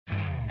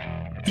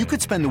You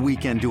could spend the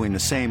weekend doing the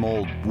same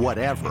old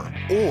whatever,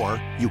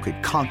 or you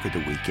could conquer the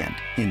weekend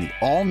in the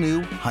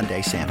all-new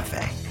Hyundai Santa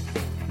Fe.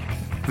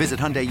 Visit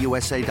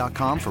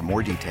HyundaiUSA.com for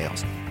more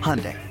details.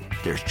 Hyundai,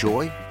 there's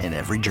joy in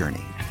every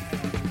journey.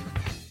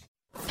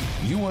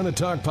 You want to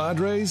talk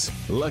Padres?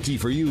 Lucky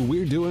for you,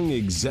 we're doing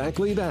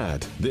exactly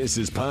that. This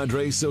is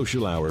Padres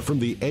Social Hour from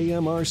the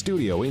AMR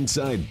studio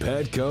inside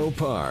Petco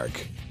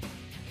Park.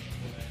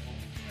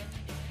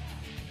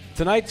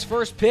 Tonight's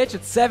first pitch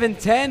at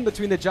 7:10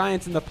 between the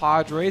Giants and the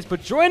Padres.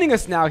 But joining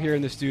us now here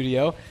in the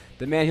studio,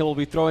 the man who will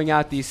be throwing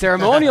out the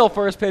ceremonial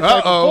first pitch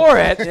right before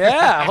it.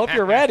 Yeah, I hope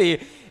you're ready.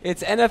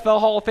 It's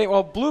NFL Hall of Fame.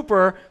 Well,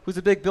 Blooper, who's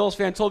a big Bills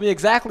fan, told me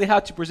exactly how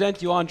to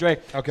present you, Andre.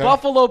 Okay.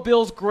 Buffalo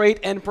Bills great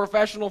and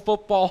professional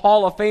football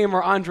Hall of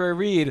Famer Andre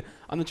Reed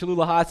on the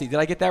Cholula Hot Seat. Did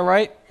I get that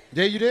right?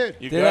 Yeah, you did.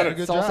 You got it.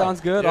 It all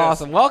sounds good. Yes.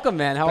 Awesome. Welcome,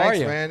 man. How are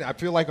you? Thanks, man. I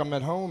feel like I'm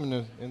at home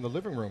in the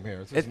living room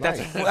here. It's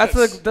nice.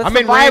 That's the I'm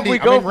vibe in Randy. we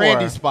go I'm in for.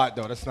 Randy's spot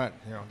though. That's not.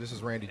 This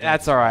is Randy.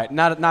 That's all right.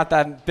 Not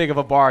that big of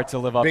a bar to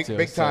live up to.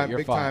 Big so time. you're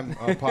Big fine.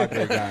 time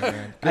Padre guy,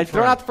 man. I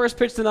thrown out the first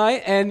pitch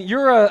tonight, and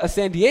you're a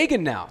San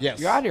Diegan now. Yes.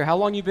 You're out here. How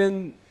long you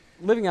been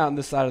living out on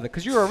this side of the?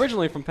 Because you were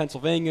originally from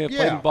Pennsylvania,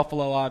 played in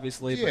Buffalo,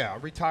 obviously. Yeah, I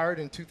retired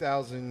in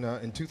 2000.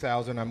 In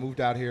 2000, I moved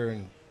out here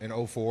in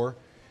 2004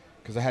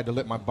 because I had to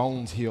let my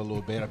bones heal a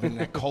little bit. I've been in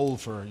that cold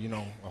for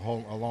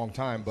a long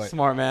time. But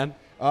Smart man.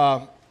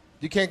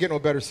 you can't get no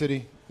better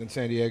city than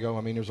San Diego.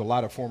 I mean, there's a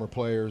lot of former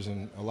players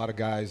and a lot of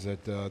guys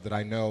that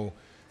I know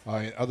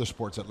in other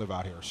sports that live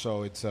out here.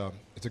 So it's a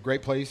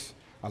great place.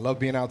 I love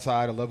being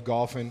outside. I love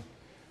golfing,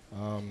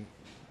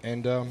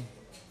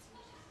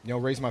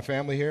 raised my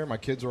family here. My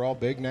kids are all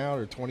big now.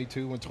 They're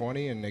 22 and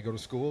 20, and they go to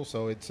school.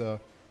 So it's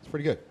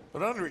pretty good.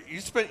 But Andre,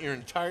 you spent your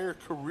entire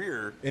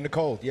career In the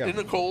cold, yeah. in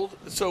the cold.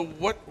 So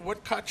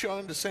what caught you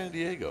on to San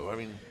Diego? I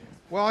mean,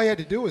 Well, all you had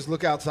to do was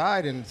look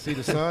outside and see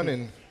the sun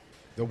and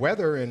the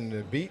weather and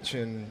the beach,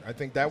 and I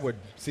think that would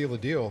seal the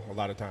deal a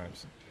lot of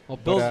times. Well,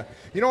 Bills.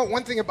 But,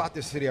 one thing about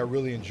this city I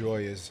really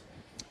enjoy is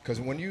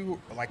because when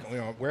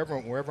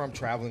wherever I'm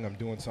traveling, I'm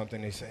doing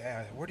something, they say,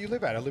 where do you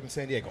live at? I live in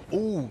San Diego.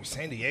 Ooh,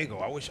 San Diego.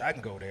 I wish I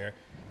can go there.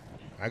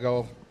 I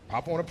go,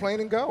 hop on a plane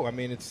and go. I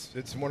mean,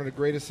 it's one of the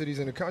greatest cities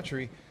in the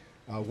country.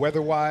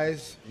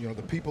 Weather-wise,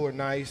 the people are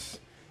nice.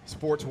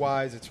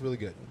 Sports-wise, it's really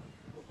good.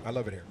 I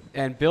love it here.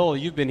 And Bill,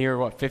 you've been here,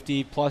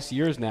 50-plus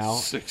years now?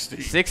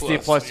 60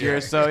 plus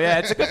years. So, yeah,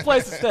 it's a good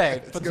place to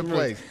stay. It's a good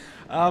place.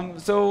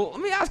 So let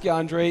me ask you,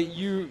 Andre,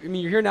 you're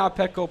here now at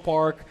Petco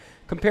Park.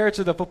 Compared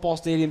to the football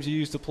stadiums you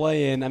used to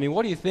play in, I mean,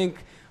 what do you think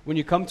when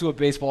you come to a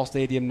baseball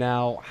stadium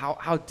now,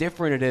 how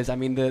different it is? I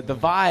mean, the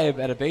vibe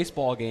at a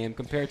baseball game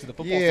compared to the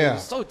football stadium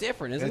is so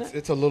different, isn't it?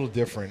 It's a little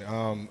different.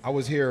 I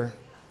was here,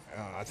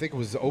 I think it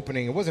was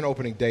opening. It wasn't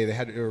opening day.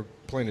 They were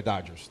playing the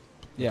Dodgers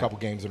a couple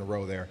games in a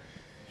row there.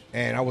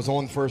 And I was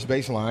on first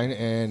baseline,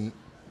 and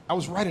I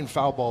was right in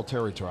foul ball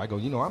territory. I go,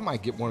 I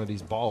might get one of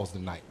these balls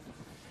tonight.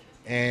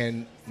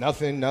 And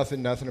nothing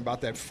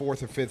about that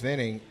fourth or fifth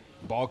inning.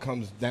 Ball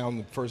comes down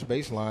the first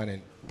baseline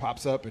and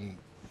pops up, and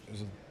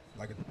there's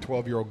like a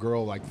 12-year-old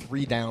girl,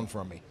 3 down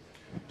from me.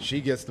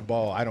 She gets the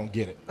ball. I don't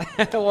get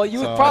it. Well,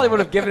 you probably would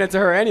have given it to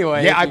her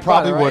anyway. Yeah, I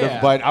probably would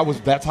have, right?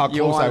 but that's how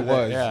close I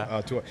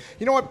was to it.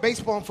 You know what?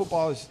 Baseball and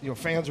football is,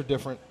 fans are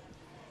different.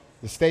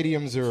 The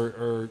stadiums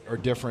are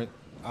different.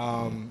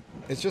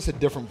 It's just a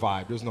different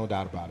vibe. There's no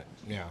doubt about it.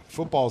 Yeah,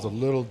 football is a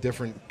little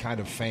different kind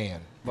of fan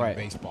than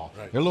baseball.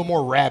 Right. They're a little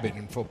more rabid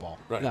in football.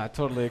 Right. No, I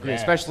totally agree. Yeah,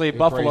 Especially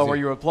Buffalo, crazy. where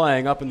you were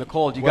playing up in the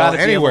cold. You got to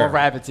be a little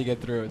rabid to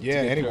get through it. Yeah,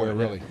 anywhere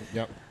really.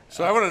 Yep.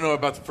 So I want to know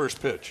about the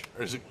first pitch.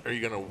 Are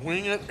you going to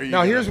wing it?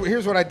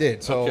 Here's what I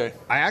did. So Okay.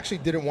 I actually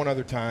did it one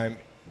other time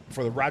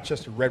for the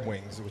Rochester Red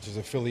Wings, which is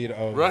affiliate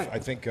of I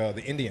think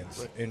the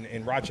Indians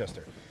in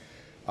Rochester.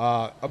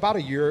 About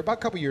a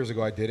couple years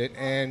ago, I did it,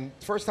 and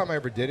first time I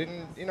ever did it,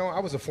 and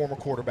I was a former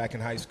quarterback in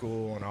high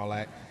school and all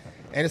that,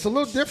 and it's a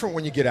little different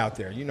when you get out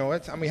there.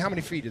 How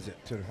many feet is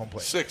it to the home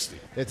plate? 60.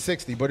 It's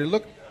 60, but it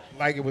looked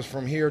like it was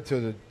from here to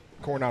the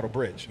Coronado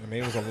Bridge. I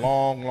mean, it was a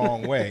long,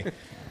 long way.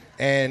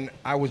 And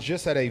I was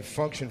just at a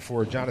function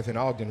for Jonathan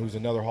Ogden, who's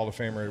another Hall of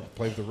Famer who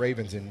played with the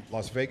Ravens in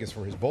Las Vegas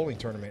for his bowling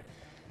tournament.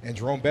 And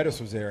Jerome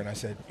Bettis was there, and I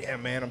said, yeah,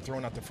 man, I'm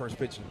throwing out the first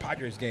pitch in the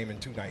Padres game in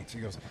 2 nights. He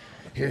goes,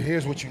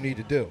 here's what you need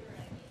to do.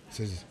 He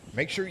says,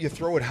 make sure you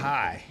throw it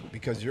high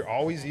because you're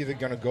always either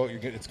going to go,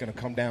 it's going to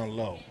come down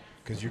low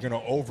because you're going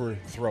to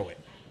overthrow it.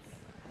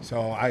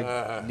 So,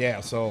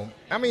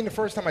 the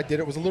first time I did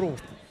it was a little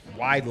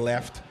wide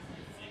left,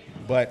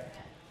 but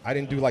I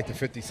didn't do like the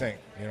 50 Cent.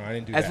 I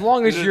didn't do that. As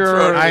long as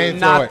you're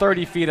not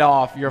 30 feet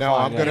off, you're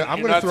fine.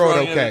 I'm gonna throw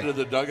it okay. Into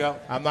the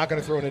dugout? I'm not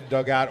gonna throw it in the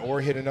dugout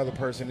or hit another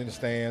person in the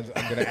stands.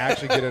 I'm gonna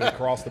actually get it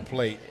across the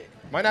plate.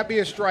 Might not be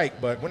a strike,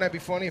 but wouldn't that be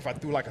funny if I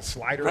threw like a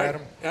slider at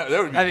him? Yeah, that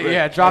would be great.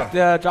 Yeah, drop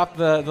the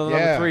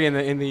number 3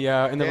 in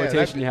the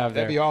rotation you have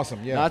there. That'd be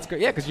awesome. Yeah, no, that's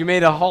good. Yeah, because you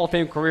made a Hall of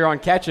Fame career on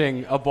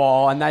catching a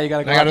ball, and now you got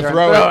to go out there and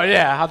throw it.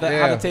 Yeah, how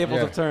the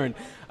tables have turned.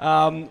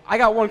 I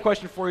got one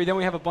question for you. Then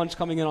we have a bunch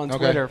coming in on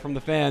Twitter from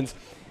the fans.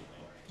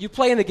 You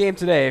play in the game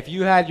today. If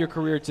you had your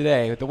career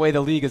today, the way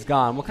the league has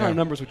gone, what kind of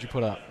numbers would you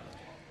put up?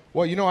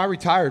 Well, I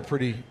retired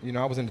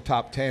I was in the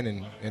top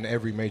 10 in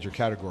every major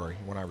category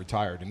when I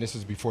retired. And this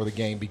is before the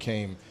game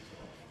became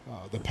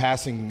the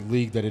passing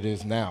league that it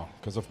is now.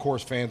 Because, of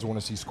course, fans want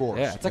to see scores.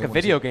 Yeah, it's like a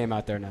video game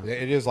out there now.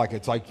 It is like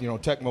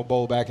Tecmo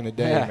Bowl back in the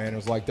day, Yeah. man. It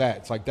was like that.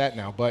 It's like that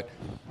now. But,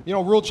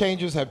 rule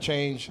changes have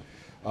changed.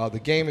 The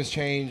game has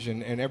changed,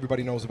 and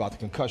everybody knows about the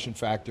concussion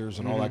factors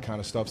and all that kind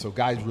of stuff. So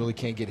guys really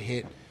can't get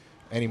hit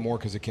anymore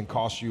because it can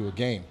cost you a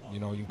game. It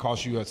can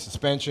cost you a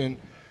suspension,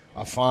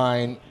 a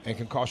fine, and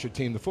can cost your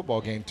team the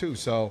football game too.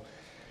 So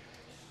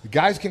the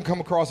guys can come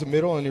across the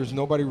middle, and there's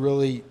nobody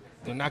really –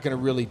 they're not going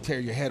to really tear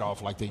your head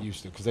off like they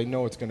used to because they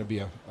know it's going to be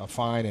a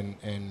fine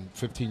and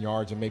 15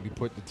 yards and maybe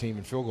put the team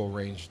in field goal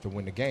range to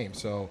win the game.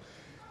 So,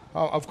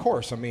 of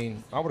course, I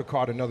would have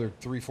caught another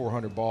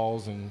 300-400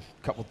 balls and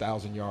a couple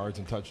thousand yards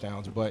and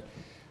touchdowns. But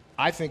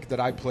I think that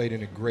I played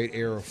in a great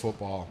era of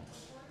football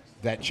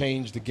that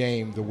changed the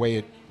game the way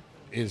it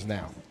is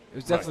now. It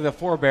was definitely the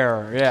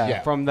forebearer,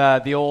 Yeah. from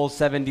the old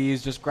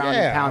 70s, just ground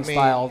and pound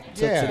style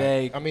to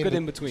today. Good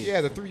in between. Yeah,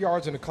 the 3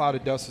 yards in a cloud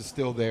of dust is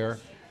still there.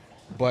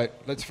 But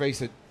let's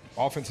face it,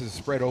 offenses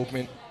spread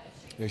open.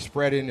 They're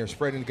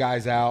spreading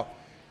guys out.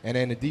 And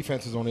then the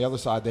defenses on the other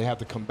side, they have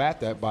to combat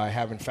that by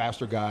having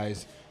faster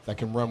guys that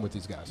can run with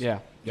these guys. Yeah.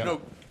 Yep.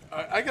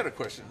 I got a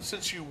question.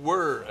 Since you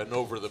were an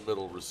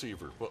over-the-middle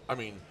receiver,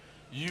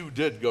 you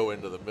did go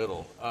into the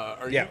middle.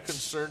 Are you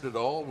concerned at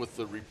all with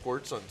the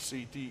reports on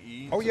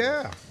CTE? Oh,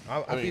 yeah.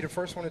 I'll be the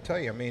first one to tell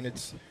you.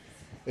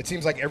 It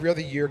seems like every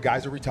other year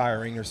guys are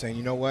retiring. They're saying,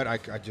 you know what,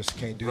 I just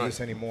can't do this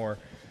anymore.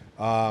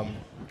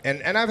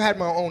 And I've had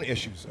my own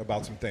issues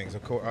about some things.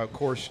 Of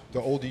course,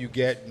 the older you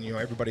get,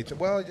 everybody thinks,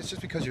 well, it's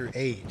just because of your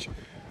age.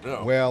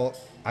 No. Well,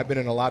 I've been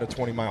in a lot of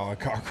 20-mile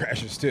car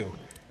crashes too.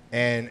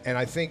 And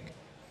I think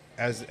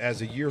as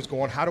the years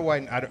go on,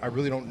 I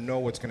really don't know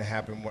what's going to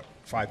happen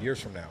 5 years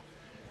from now.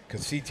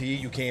 Because CTE,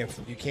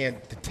 you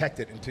can't detect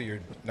it until you're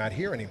not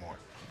here anymore.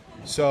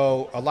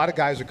 So a lot of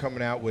guys are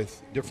coming out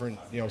with different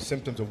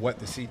symptoms of what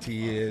the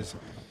CTE is.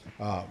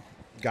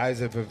 Guys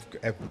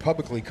have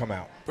publicly come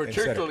out.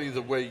 Particularly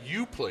the way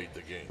you played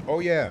the game. Oh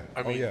yeah.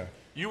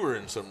 You were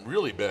in some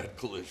really bad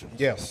collisions.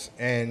 Yes,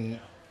 and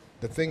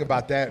the thing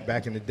about that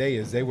back in the day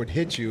is they would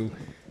hit you,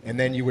 and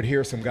then you would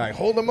hear some guy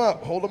hold them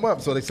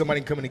up, so somebody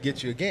coming to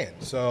get you again.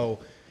 So.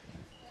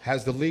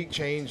 Has the league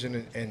changed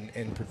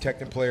in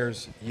protecting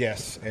players?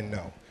 Yes and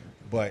no.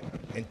 But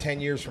in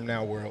 10 years from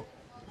now, where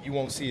you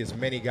won't see as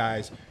many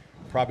guys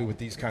probably with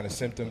these kind of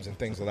symptoms and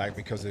things like that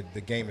because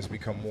the game has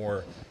become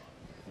more,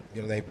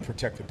 they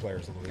protect the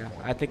players a little bit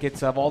more. I think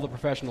it's of all the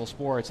professional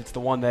sports, it's the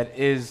one that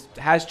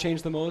has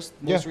changed the most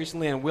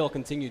recently and will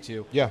continue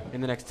to in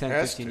the next 10,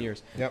 15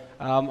 years. Yep.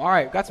 All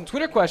right, got some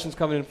Twitter questions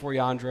coming in for you,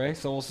 Andre,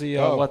 so we'll see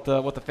what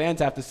the fans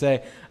have to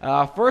say.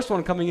 First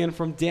one coming in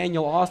from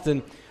Daniel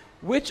Austin.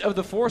 Which of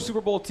the 4 Super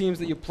Bowl teams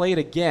that you played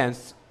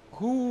against,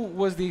 who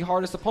was the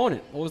hardest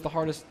opponent? What was the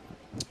hardest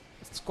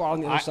squad on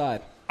the other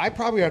side? I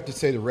probably have to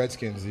say the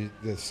Redskins,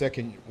 the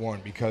second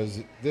one, because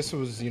this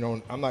was,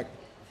 I'm not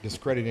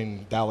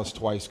discrediting Dallas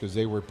twice because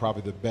they were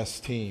probably the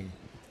best team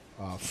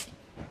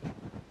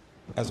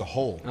as a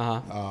whole.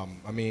 Uh-huh.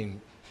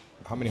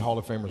 How many Hall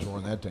of Famers were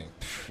on that team?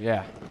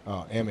 Yeah.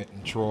 Emmett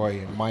and Troy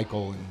and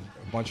Michael and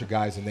a bunch of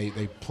guys, and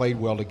they played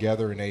well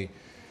together,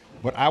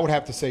 But I would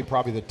have to say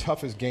probably the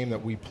toughest game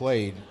that we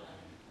played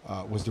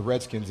was the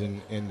Redskins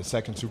in the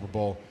second Super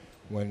Bowl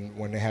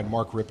when they had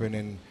Mark Rippon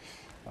and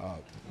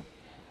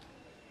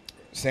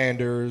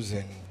Sanders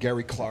and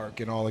Gary Clark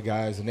and all the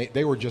guys. And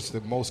they were just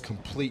the most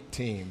complete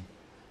team.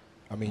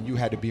 You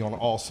had to be on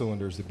all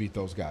cylinders to beat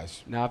those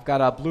guys. Now I've got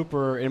a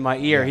blooper in my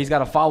ear. Yeah. He's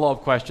got a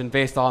follow-up question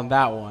based on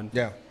that one.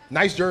 Yeah.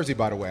 Nice jersey,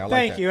 by the way. I like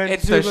Thank that. you. And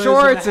it's the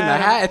shorts and the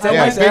hat. It's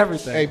almost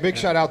everything. Hey, big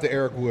shout out to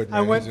Eric Wood, man.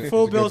 I went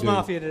full Bills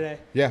Mafia today.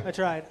 Yeah. I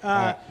tried.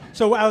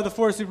 So out of the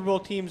 4 Super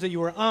Bowl teams that you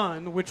were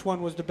on, which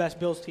one was the best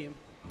Bills team?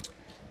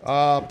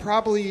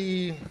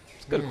 Probably.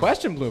 It's a good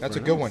question, blooper. That's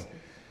a good one.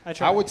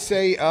 I would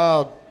say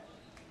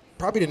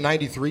probably the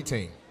 93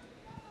 team.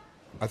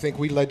 I think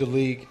we led the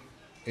league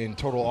in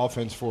total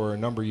offense for a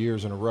number of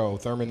years in a row.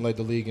 Thurman led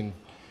the league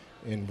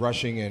in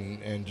rushing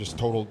and just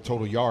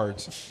total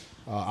yards.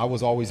 I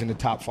was always in the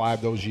top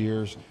 5 those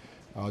years.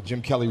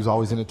 Jim Kelly was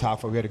always in the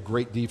top 5. We had a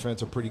great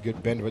defense, a pretty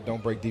good bend but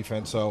don't break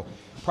defense. So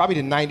probably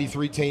the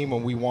 93 team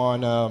when we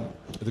won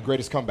the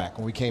greatest comeback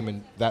when we came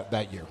in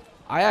that year.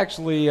 I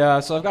actually,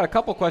 so I've got a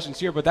couple questions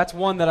here, but that's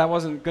one that I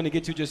wasn't going to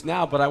get to just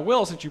now, but I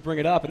will since you bring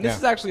it up. And this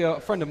is actually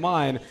a friend of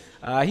mine.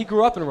 He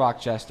grew up in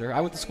Rochester.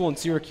 I went to school in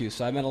Syracuse,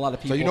 so I met a lot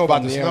of people. So you know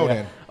about the area. snow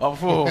then?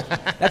 Oh,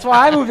 that's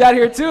why I moved out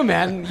here too,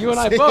 man. You and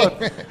I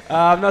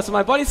both. So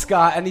my buddy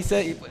Scott, and he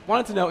said he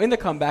wanted to know in the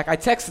comeback. I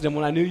texted him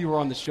when I knew you were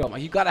on the show. I'm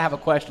like, you got to have a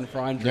question for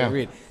Andre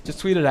Reed.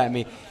 Just tweeted at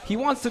me. He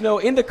wants to know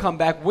in the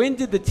comeback, when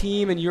did the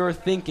team and your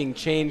thinking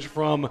change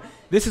from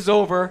this is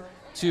over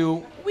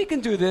to we can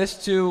do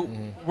this to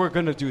we're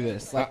going to do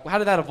this? Like, how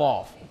did that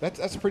evolve?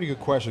 That's a pretty good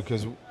question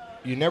because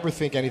you never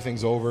think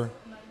anything's over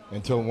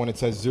until when it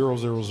says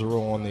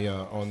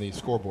 0-0-0 on the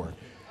scoreboard.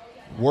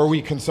 Were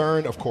we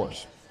concerned? Of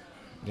course.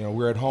 You know,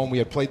 we were at home. We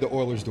had played the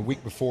Oilers the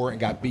week before and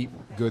got beat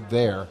good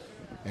there.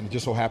 And it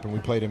just so happened we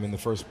played them in the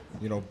first,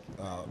 in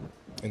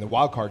the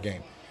wild card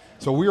game.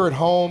 So we were at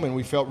home, and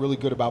we felt really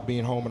good about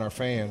being home and our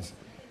fans.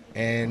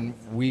 And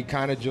we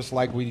kind of just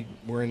like we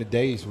were in the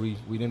days, we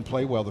didn't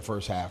play well the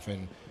first half.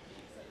 And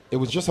it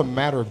was just a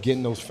matter of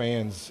getting those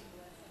fans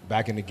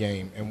back in the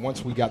game. And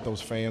once we got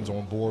those fans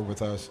on board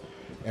with us,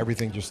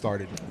 everything just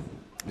started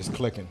just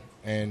clicking.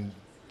 And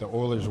the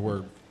Oilers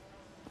were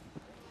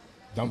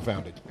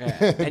dumbfounded.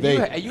 Yeah.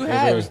 And you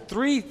had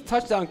 3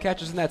 touchdown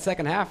catches in that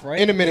second half,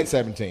 right? In a minute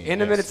 17.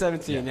 In a minute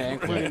 17,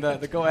 including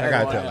the go-ahead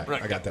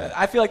I got that.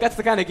 I feel like that's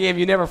the kind of game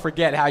you never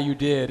forget how you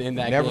did in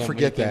that game. Never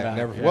forget that.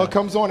 Never. Yeah. Well, it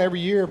comes on every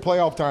year,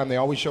 playoff time. They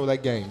always show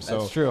that game. So.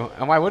 That's true.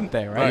 And why wouldn't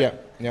they, right?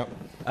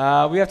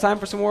 Yeah. We have time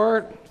for some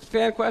more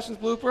fan questions,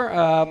 Blooper.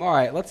 All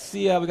right, let's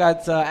see. We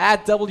got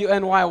at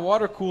WNY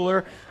Water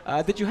Cooler.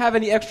 Did you have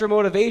any extra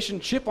motivation,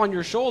 chip on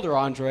your shoulder,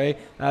 Andre,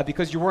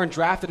 because you weren't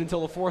drafted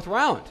until the 4th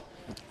round?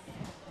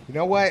 You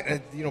know what?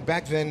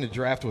 Back then the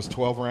draft was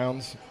 12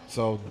 rounds,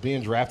 so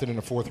being drafted in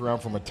the 4th round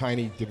from a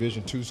tiny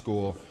Division II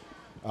school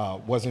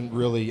wasn't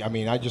really. I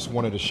mean, I just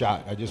wanted a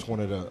shot. I just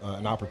wanted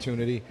an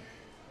opportunity.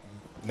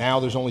 Now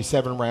there's only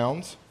 7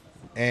 rounds,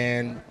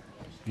 and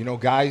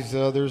guys.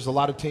 There's a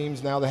lot of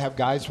teams now that have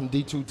guys from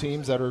D2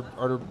 teams that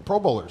are Pro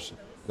Bowlers,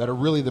 that are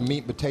really the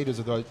meat and potatoes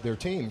of their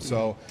team.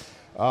 So.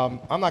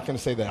 I'm not going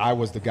to say that I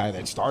was the guy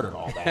that started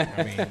all that.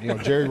 I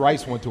mean, Jerry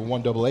Rice went to a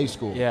 1AA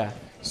school. Yeah.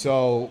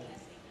 So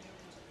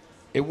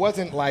it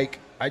wasn't like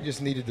I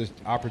just needed the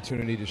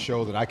opportunity to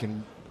show that I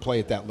can play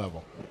at that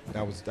level.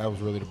 That was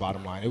really the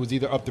bottom line. It was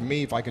either up to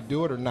me if I could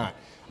do it or not.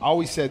 I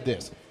always said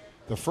this: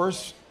 the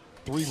first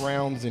 3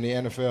 rounds in the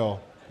NFL,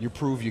 you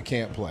prove you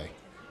can't play.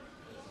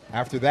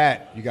 After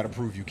that, you got to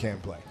prove you can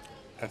play.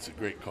 That's a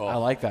great call. I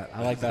like that.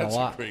 I like that a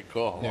lot. That's a great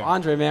call. Well,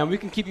 Andre, man, we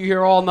can keep you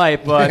here all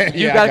night, but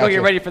you got to go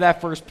get ready for that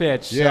first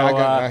pitch. Yeah,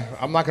 so,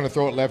 I'm not going to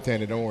throw it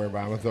left-handed. Don't worry about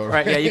it. I'm going to throw it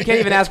right. Yeah, you can't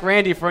even ask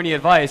Randy for any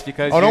advice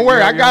because. Oh, don't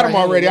worry. I got him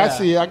already. Yeah. I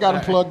see. I got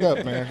him plugged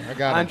up, man. I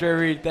got him. Andre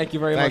Reed, thank you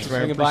very much for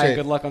swinging by, and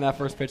good luck on that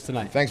first pitch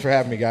tonight. Thanks for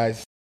having me,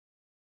 guys.